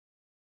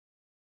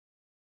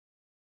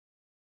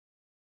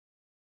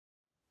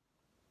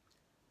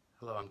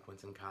Hello, I'm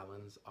Quintin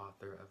Collins,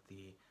 author of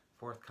the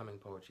forthcoming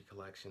poetry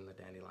collection, The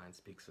Dandelion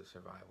Speaks of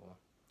Survival.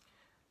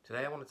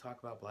 Today I want to talk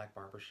about black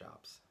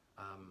barbershops.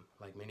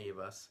 Like many of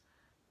us,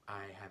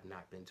 I have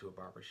not been to a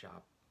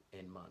barbershop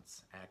in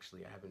months.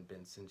 Actually, I haven't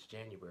been since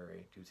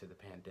January due to the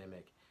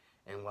pandemic.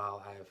 And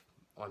while I've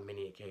on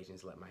many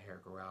occasions let my hair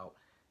grow out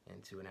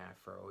into an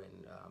afro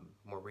and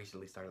more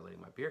recently started letting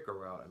my beard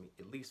grow out, I mean,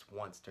 at least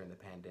once during the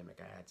pandemic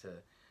I had to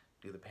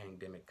do the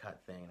pandemic cut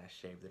thing and I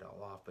shaved it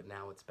all off, but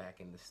now it's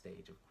back in the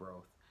stage of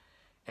growth.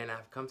 And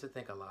I've come to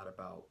think a lot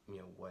about,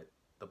 what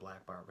the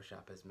black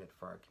barbershop has meant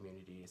for our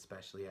community,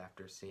 especially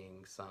after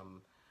seeing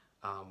some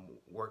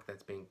work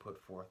that's being put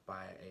forth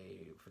by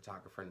a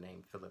photographer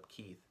named Philip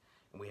Keith.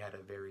 And we had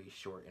a very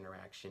short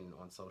interaction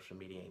on social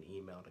media and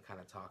email to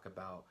kind of talk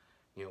about,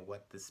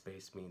 what this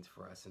space means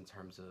for us in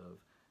terms of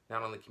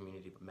not only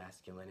community but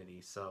masculinity.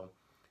 So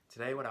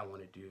today what I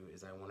want to do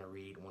is I want to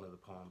read one of the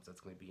poems that's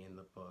going to be in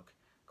the book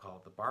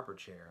called The Barber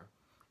Chair.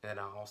 And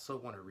I also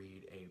want to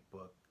read a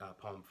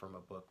poem from a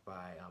book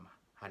by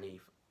Hanif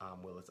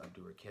Willis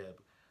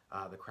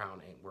Abdurraqib, The Crown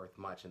Ain't Worth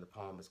Much, and the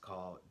poem is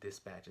called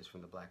Dispatches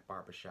from the Black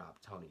Barbershop,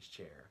 Tony's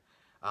Chair.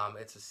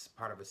 It's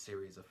part of a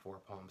series of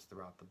 4 poems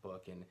throughout the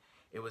book, and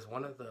it was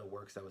one of the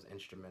works that was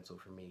instrumental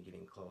for me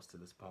getting close to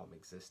this poem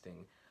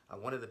existing.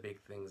 One of the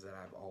big things that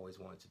I've always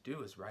wanted to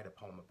do is write a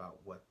poem about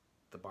what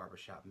the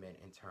barbershop meant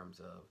in terms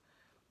of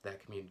that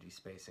community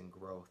space and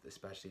growth,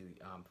 especially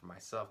for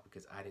myself,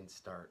 because I didn't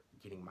start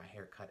getting my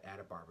hair cut at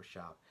a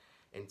barbershop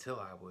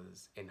until I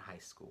was in high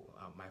school.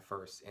 My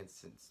first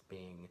instance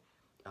being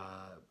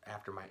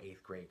after my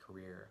 8th grade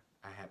career,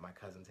 I had my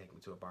cousin take me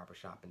to a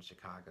barbershop in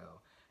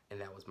Chicago, and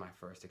that was my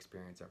first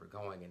experience ever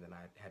going, and then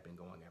I had been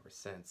going ever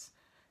since.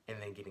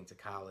 And then getting to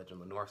college on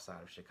the north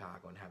side of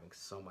Chicago and having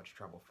so much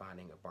trouble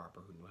finding a barber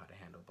who knew how to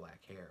handle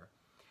black hair.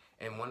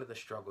 And one of the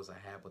struggles I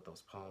had with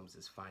those poems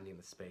is finding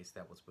the space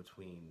that was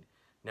between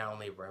not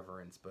only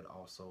reverence but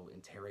also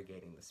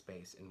interrogating the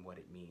space and what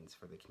it means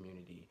for the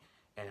community.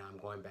 And I'm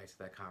going back to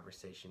that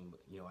conversation,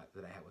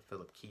 that I had with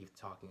Philip Keith,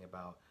 talking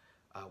about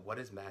what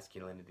does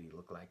masculinity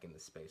look like in the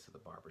space of the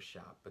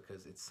barbershop,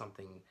 because it's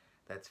something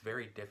that's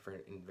very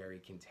different and very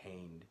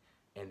contained,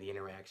 and the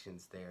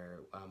interactions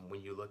there,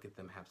 when you look at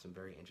them, have some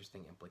very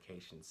interesting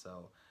implications.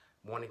 So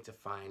wanting to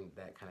find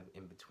that kind of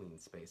in-between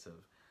space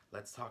of,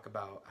 let's talk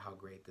about how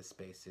great this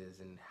space is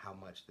and how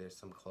much there's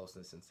some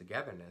closeness and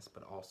togetherness,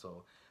 but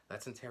also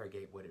let's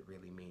interrogate what it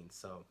really means.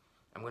 So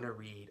I'm going to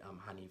read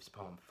Hanif's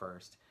poem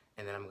first,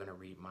 and then I'm going to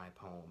read my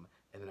poem,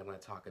 and then I'm going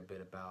to talk a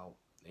bit about,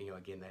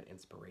 again, that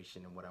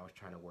inspiration and what I was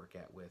trying to work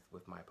at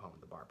with my poem,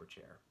 The Barber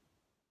Chair.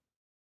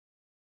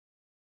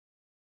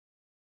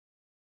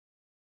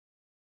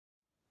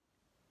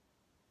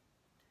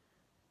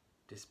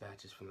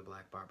 Dispatches from the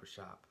Black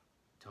Barbershop,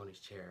 Tony's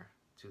Chair,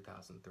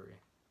 2003.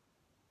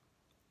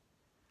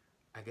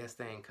 I guess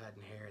they ain't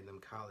cutting hair in them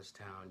college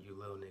town you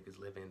little niggas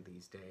live in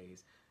these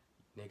days.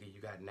 Nigga, you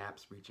got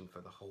naps reaching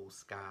for the whole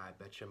sky.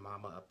 Bet your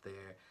mama up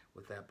there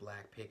with that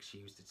black pick she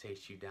used to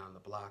chase you down the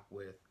block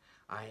with.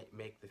 I ain't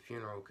make the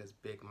funeral cause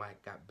Big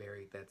Mike got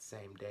buried that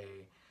same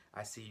day.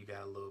 I see you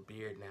got a little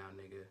beard now,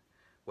 nigga.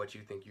 What,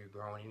 you think you're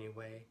growing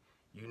anyway?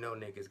 You know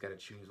niggas gotta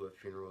choose what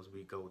funerals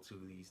we go to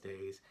these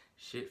days.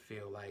 Shit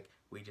feel like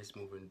we just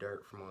moving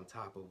dirt from on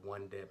top of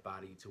one dead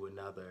body to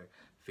another.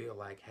 Feel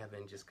like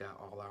heaven just got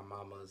all our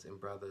mamas and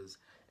brothers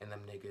and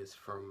them niggas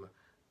from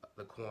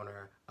the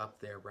corner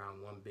up there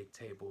around one big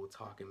table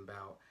talking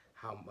about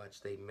how much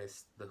they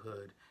missed the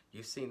hood.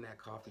 You seen that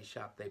coffee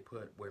shop they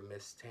put where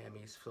Miss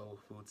Tammy's soul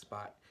food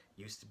spot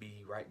used to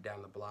be right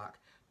down the block?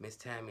 Miss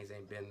Tammy's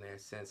ain't been there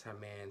since her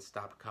man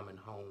stopped coming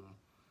home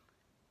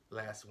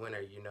last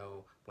winter,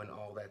 when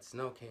all that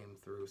snow came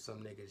through.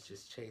 Some niggas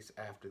just chase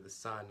after the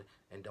sun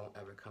and don't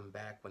ever come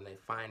back when they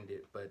find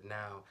it. But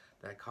now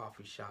that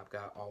coffee shop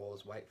got all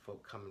those white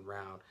folk coming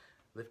round.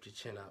 Lift your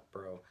chin up,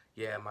 bro.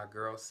 Yeah, my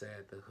girl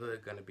said the hood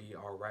gonna be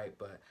alright,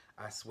 but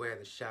I swear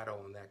the shadow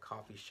on that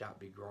coffee shop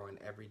be growing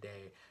every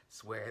day.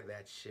 Swear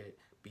that shit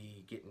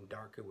be getting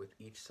darker with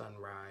each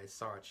sunrise.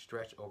 Saw it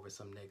stretch over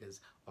some niggas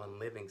on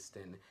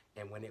Livingston,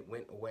 and when it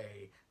went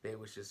away, they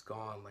was just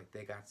gone like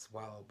they got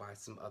swallowed by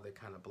some other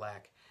kind of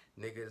black.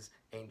 Niggas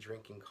ain't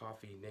drinking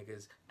coffee.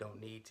 Niggas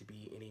don't need to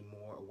be any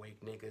more awake.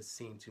 Niggas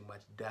seen too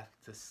much death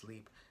to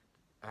sleep.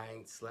 I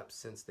ain't slept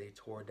since they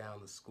tore down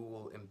the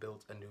school and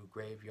built a new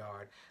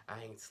graveyard.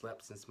 I ain't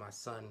slept since my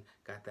son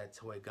got that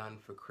toy gun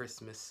for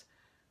Christmas.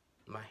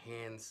 My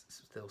hands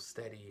still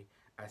steady.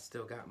 I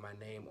still got my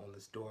name on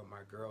this door.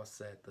 My girl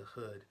said the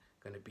hood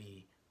gonna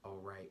be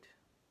alright.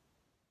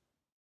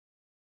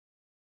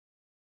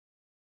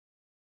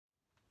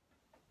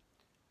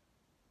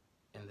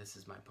 And this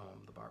is my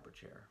poem, The Barber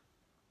Chair.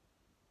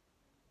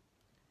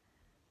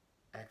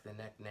 Act the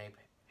neck nape,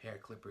 hair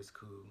clippers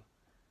coo.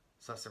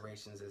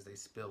 Susurrations as they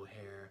spill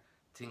hair,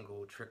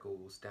 tingle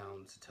trickles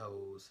down to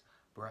toes,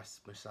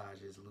 breast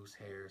massages loose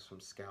hairs from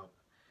scalp,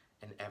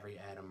 and every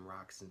atom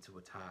rocks into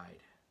a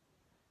tide.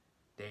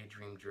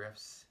 Daydream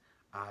drifts,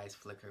 eyes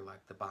flicker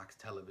like the box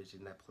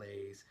television that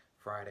plays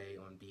Friday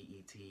on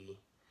BET.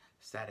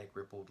 Static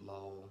rippled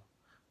lull,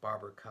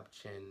 barber cup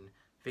chin,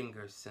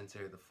 fingers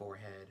center the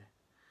forehead.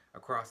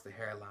 Across the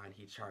hairline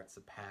he charts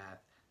a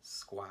path,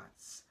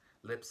 squats,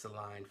 lips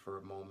aligned for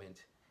a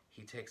moment.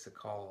 He takes a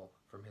call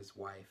from his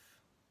wife.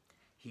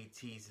 He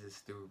teases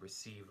through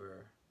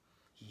receiver.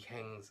 He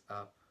hangs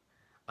up,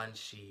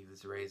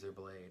 unsheathes razor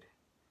blade.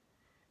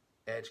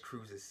 Edge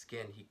cruises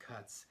skin, he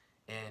cuts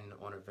in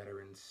on a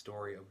veteran's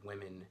story of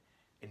women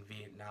in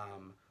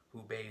Vietnam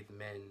who bathe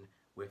men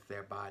with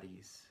their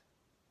bodies.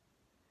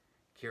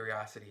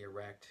 Curiosity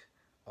erect,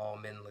 all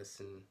men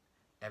listen,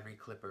 every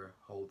clipper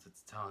holds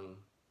its tongue.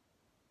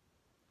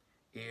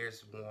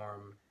 Ears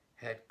warm,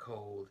 head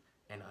cold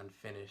and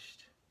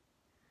unfinished.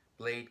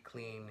 Blade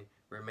clean,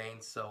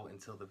 remains so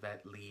until the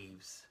vet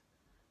leaves.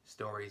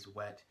 Stories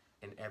wet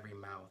in every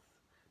mouth.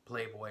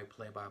 Playboy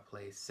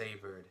play-by-play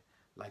savored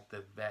like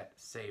the vet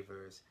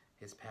savors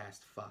his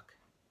past fuck.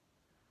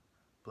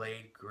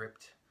 Blade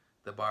gripped,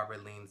 the barber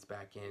leans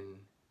back in.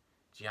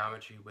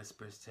 Geometry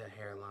whispers to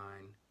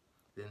hairline,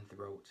 then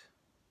throat.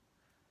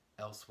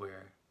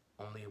 Elsewhere,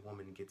 only a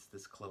woman gets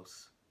this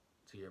close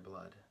to your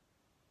blood.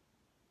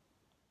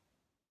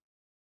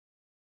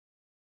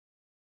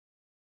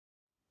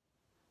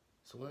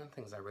 So one of the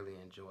things I really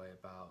enjoy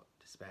about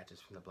Dispatches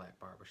from the Black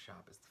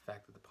Barbershop is the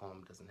fact that the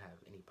poem doesn't have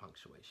any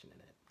punctuation in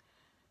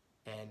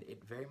it. And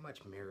it very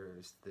much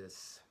mirrors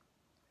this,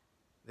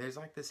 there's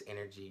like this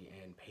energy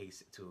and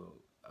pace to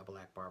a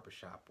black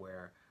barbershop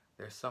where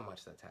there's so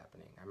much that's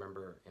happening. I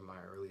remember in my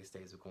earliest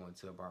days of going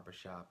to a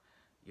barbershop,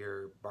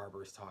 your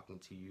barber is talking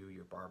to you,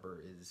 your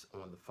barber is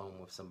on the phone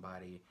with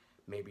somebody,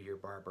 maybe your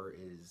barber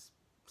is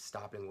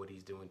stopping what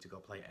he's doing to go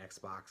play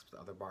Xbox with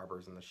other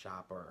barbers in the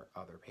shop or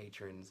other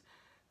patrons.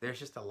 There's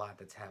just a lot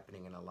that's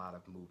happening and a lot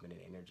of movement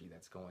and energy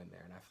that's going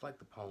there. And I feel like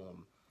the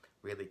poem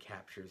really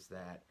captures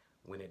that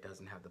when it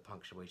doesn't have the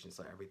punctuation,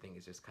 so everything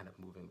is just kind of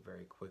moving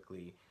very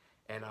quickly.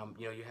 And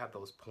you know, you have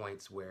those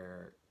points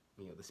where,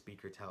 you know, the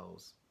speaker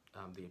tells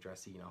the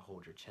addressee, you know,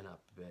 hold your chin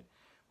up a bit,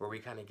 where we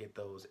kind of get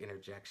those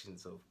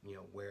interjections of, you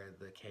know, where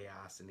the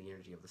chaos and the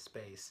energy of the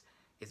space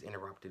is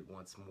interrupted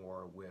once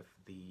more with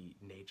the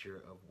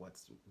nature of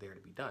what's there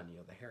to be done, you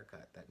know, the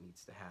haircut that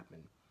needs to happen.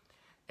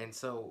 And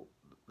so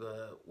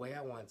the way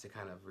I wanted to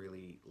kind of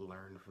really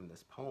learn from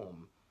this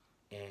poem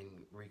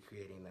and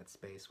recreating that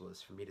space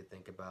was for me to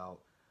think about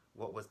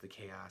what was the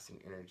chaos and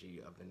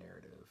energy of the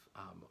narrative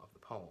of the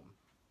poem.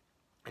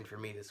 And for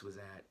me, this was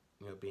at,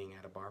 you know, being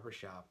at a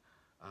barbershop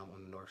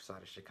on the north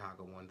side of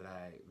Chicago, one that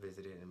I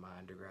visited in my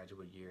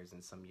undergraduate years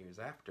and some years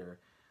after,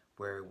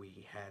 where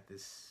we had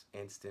this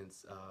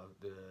instance of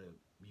the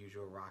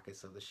usual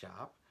raucous of the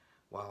shop,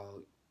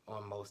 while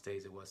on most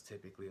days it was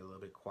typically a little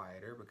bit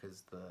quieter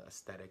because the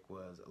aesthetic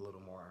was a little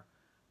more,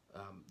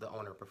 the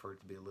owner preferred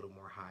to be a little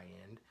more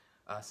high-end.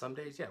 Some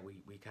days, yeah,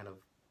 we kind of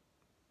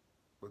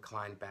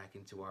reclined back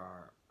into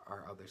our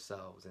other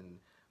selves, and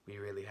we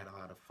really had a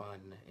lot of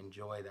fun and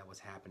joy that was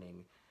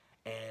happening.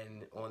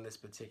 And on this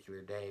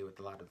particular day, with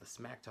a lot of the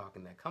smack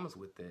talking that comes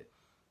with it,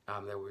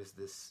 there was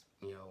this,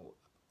 you know,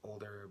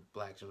 older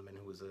black gentleman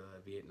who was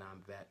a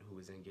Vietnam vet who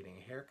was in getting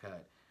a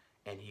haircut,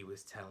 and he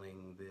was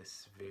telling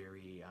this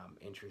very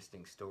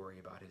interesting story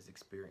about his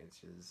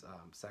experiences,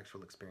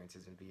 sexual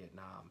experiences in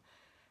Vietnam.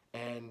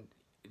 And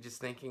just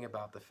thinking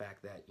about the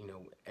fact that, you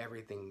know,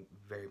 everything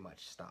very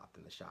much stopped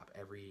in the shop.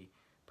 Every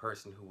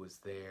person who was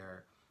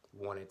there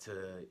wanted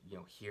to, you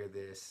know, hear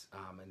this,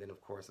 and then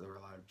of course there were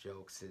a lot of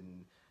jokes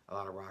and a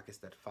lot of rockets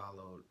that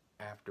followed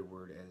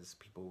afterward as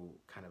people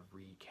kind of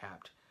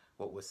recapped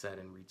what was said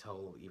and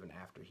retold even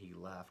after he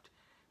left.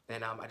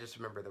 And I just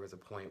remember there was a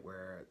point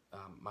where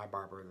my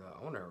barber,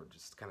 the owner,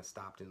 just kind of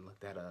stopped and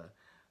looked at a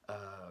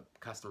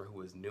customer who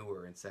was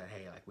newer and said,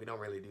 hey, like, we don't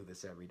really do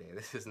this every day.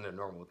 This isn't a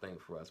normal thing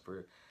for us.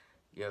 We're,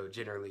 you know,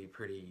 generally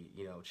pretty,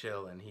 you know,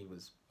 chill. And he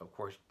was, of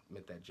course,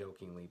 meant that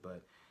jokingly,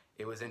 but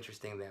it was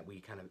interesting that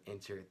we kind of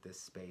entered this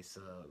space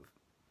of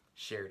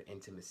shared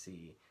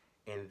intimacy,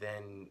 and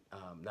then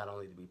not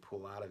only did we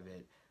pull out of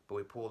it, but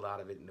we pulled out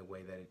of it in a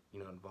way that it, you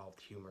know, involved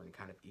humor and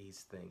kind of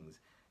eased things.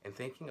 And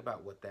thinking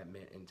about what that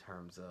meant in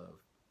terms of,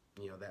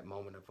 you know, that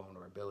moment of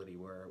vulnerability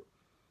where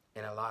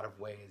in a lot of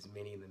ways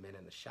many of the men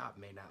in the shop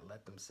may not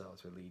let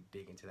themselves really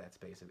dig into that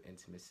space of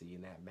intimacy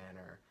in that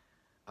manner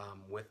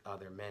with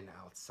other men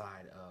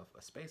outside of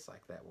a space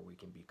like that where we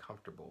can be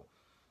comfortable.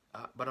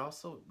 But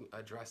also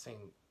addressing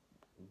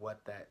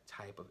what that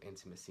type of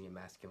intimacy and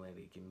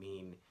masculinity can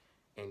mean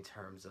in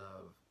terms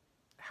of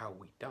how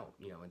we don't,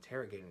 you know,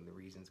 interrogating the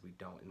reasons we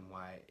don't and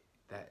why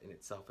that in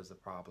itself is a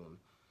problem.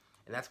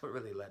 And that's what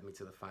really led me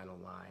to the final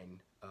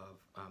line of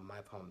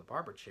my poem, The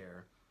Barber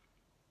Chair,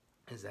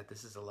 is that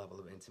this is a level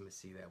of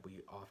intimacy that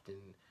we often,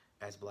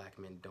 as black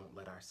men, don't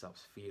let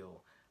ourselves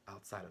feel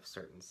outside of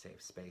certain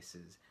safe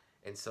spaces.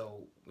 And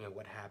so, you know,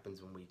 what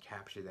happens when we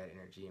capture that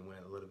energy and when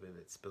a little bit of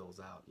it spills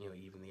out, you know,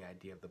 even the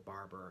idea of the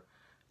barber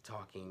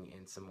talking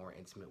in some more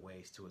intimate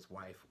ways to his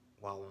wife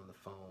while on the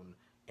phone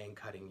and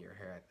cutting your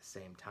hair at the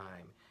same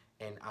time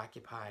and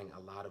occupying a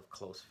lot of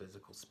close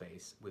physical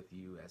space with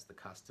you as the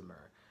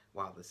customer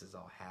while this is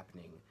all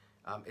happening.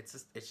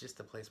 It's just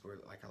a place where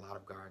like a lot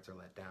of guards are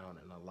let down,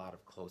 and a lot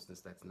of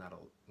closeness that's not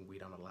we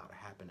don't allow to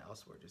happen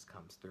elsewhere just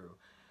comes through.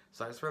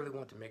 So I just really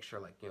want to make sure,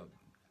 like,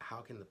 how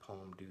can the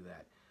poem do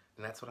that?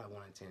 And that's what I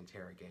wanted to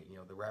interrogate.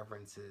 The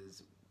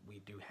references, we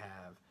do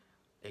have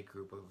a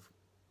group of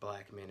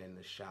black men in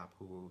the shop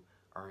who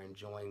are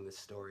enjoying the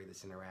story,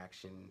 this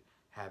interaction,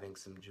 having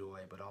some joy,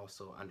 but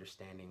also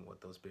understanding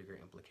what those bigger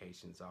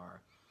implications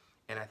are.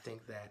 And I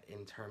think that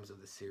in terms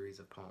of the series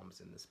of poems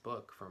in this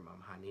book from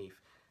Hanif,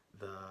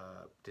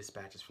 the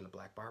Dispatches from the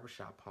Black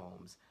Barbershop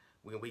poems,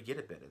 we get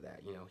a bit of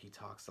that. He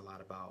talks a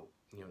lot about,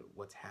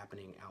 what's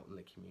happening out in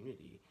the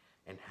community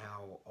and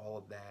how all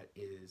of that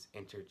is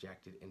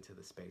interjected into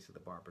the space of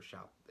the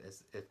barbershop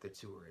as if the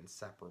two are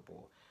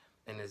inseparable,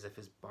 and as if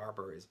his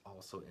barber is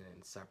also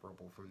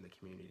inseparable from the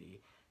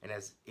community. And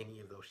as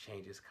any of those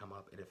changes come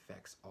up, it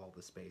affects all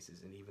the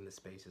spaces, and even the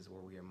spaces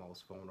where we are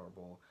most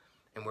vulnerable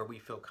and where we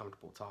feel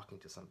comfortable talking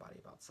to somebody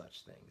about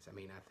such things. I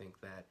mean, I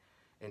think that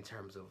in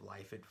terms of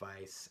life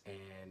advice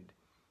and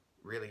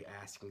really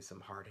asking some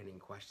hard-hitting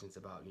questions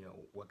about,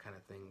 what kind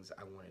of things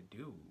I want to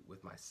do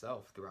with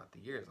myself throughout the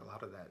years, a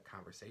lot of that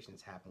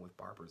conversations happen with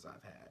barbers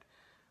I've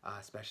had,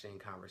 especially in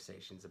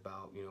conversations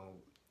about,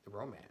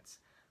 romance.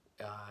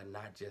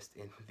 Not just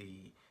in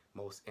the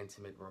most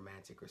intimate,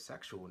 romantic, or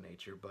sexual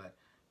nature, but,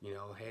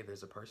 hey,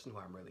 there's a person who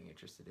I'm really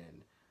interested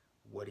in.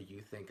 What do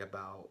you think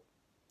about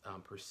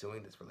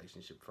pursuing this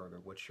relationship further?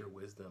 What's your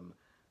wisdom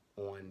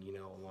on,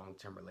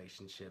 long-term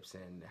relationships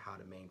and how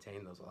to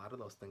maintain those? A lot of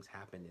those things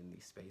happen in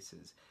these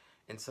spaces.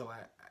 And so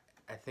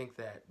I think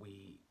that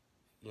we,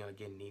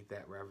 again, need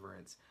that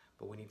reverence,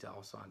 but we need to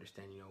also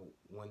understand,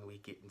 when we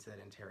get into that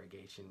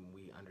interrogation,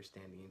 we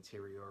understand the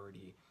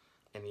interiority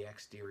and the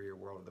exterior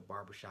world of the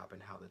barbershop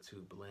and how the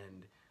two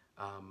blend.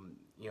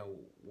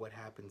 What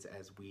happens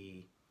as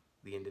we,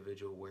 the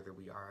individual, whether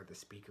we are the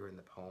speaker in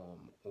the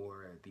poem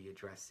or the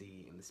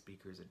addressee and the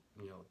speakers,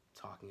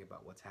 talking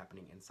about what's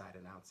happening inside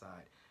and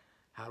outside,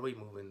 how do we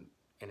move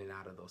in and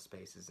out of those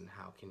spaces, and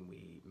how can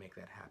we make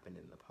that happen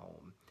in the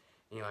poem?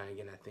 And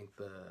again, I think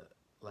the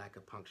lack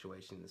of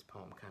punctuation in this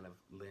poem kind of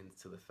lends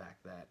to the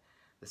fact that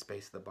the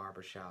space of the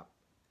barbershop,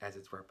 as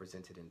it's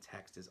represented in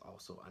text, is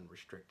also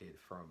unrestricted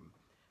from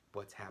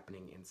what's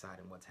happening inside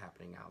and what's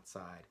happening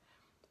outside.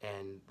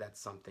 And that's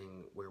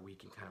something where we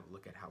can kind of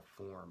look at how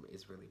form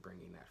is really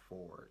bringing that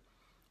forward.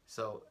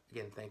 So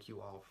again, thank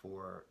you all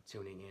for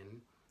tuning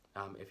in.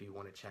 If you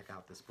want to check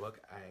out this book,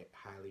 I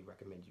highly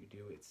recommend you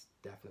do. It's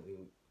definitely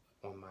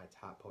on my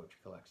top poetry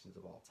collections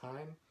of all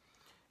time.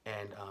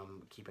 And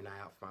keep an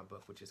eye out for my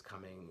book, which is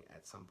coming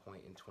at some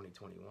point in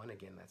 2021.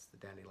 Again, that's the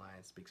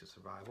Dandelion Speaks of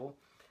Survival.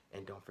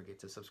 And don't forget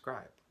to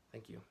subscribe.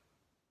 Thank you.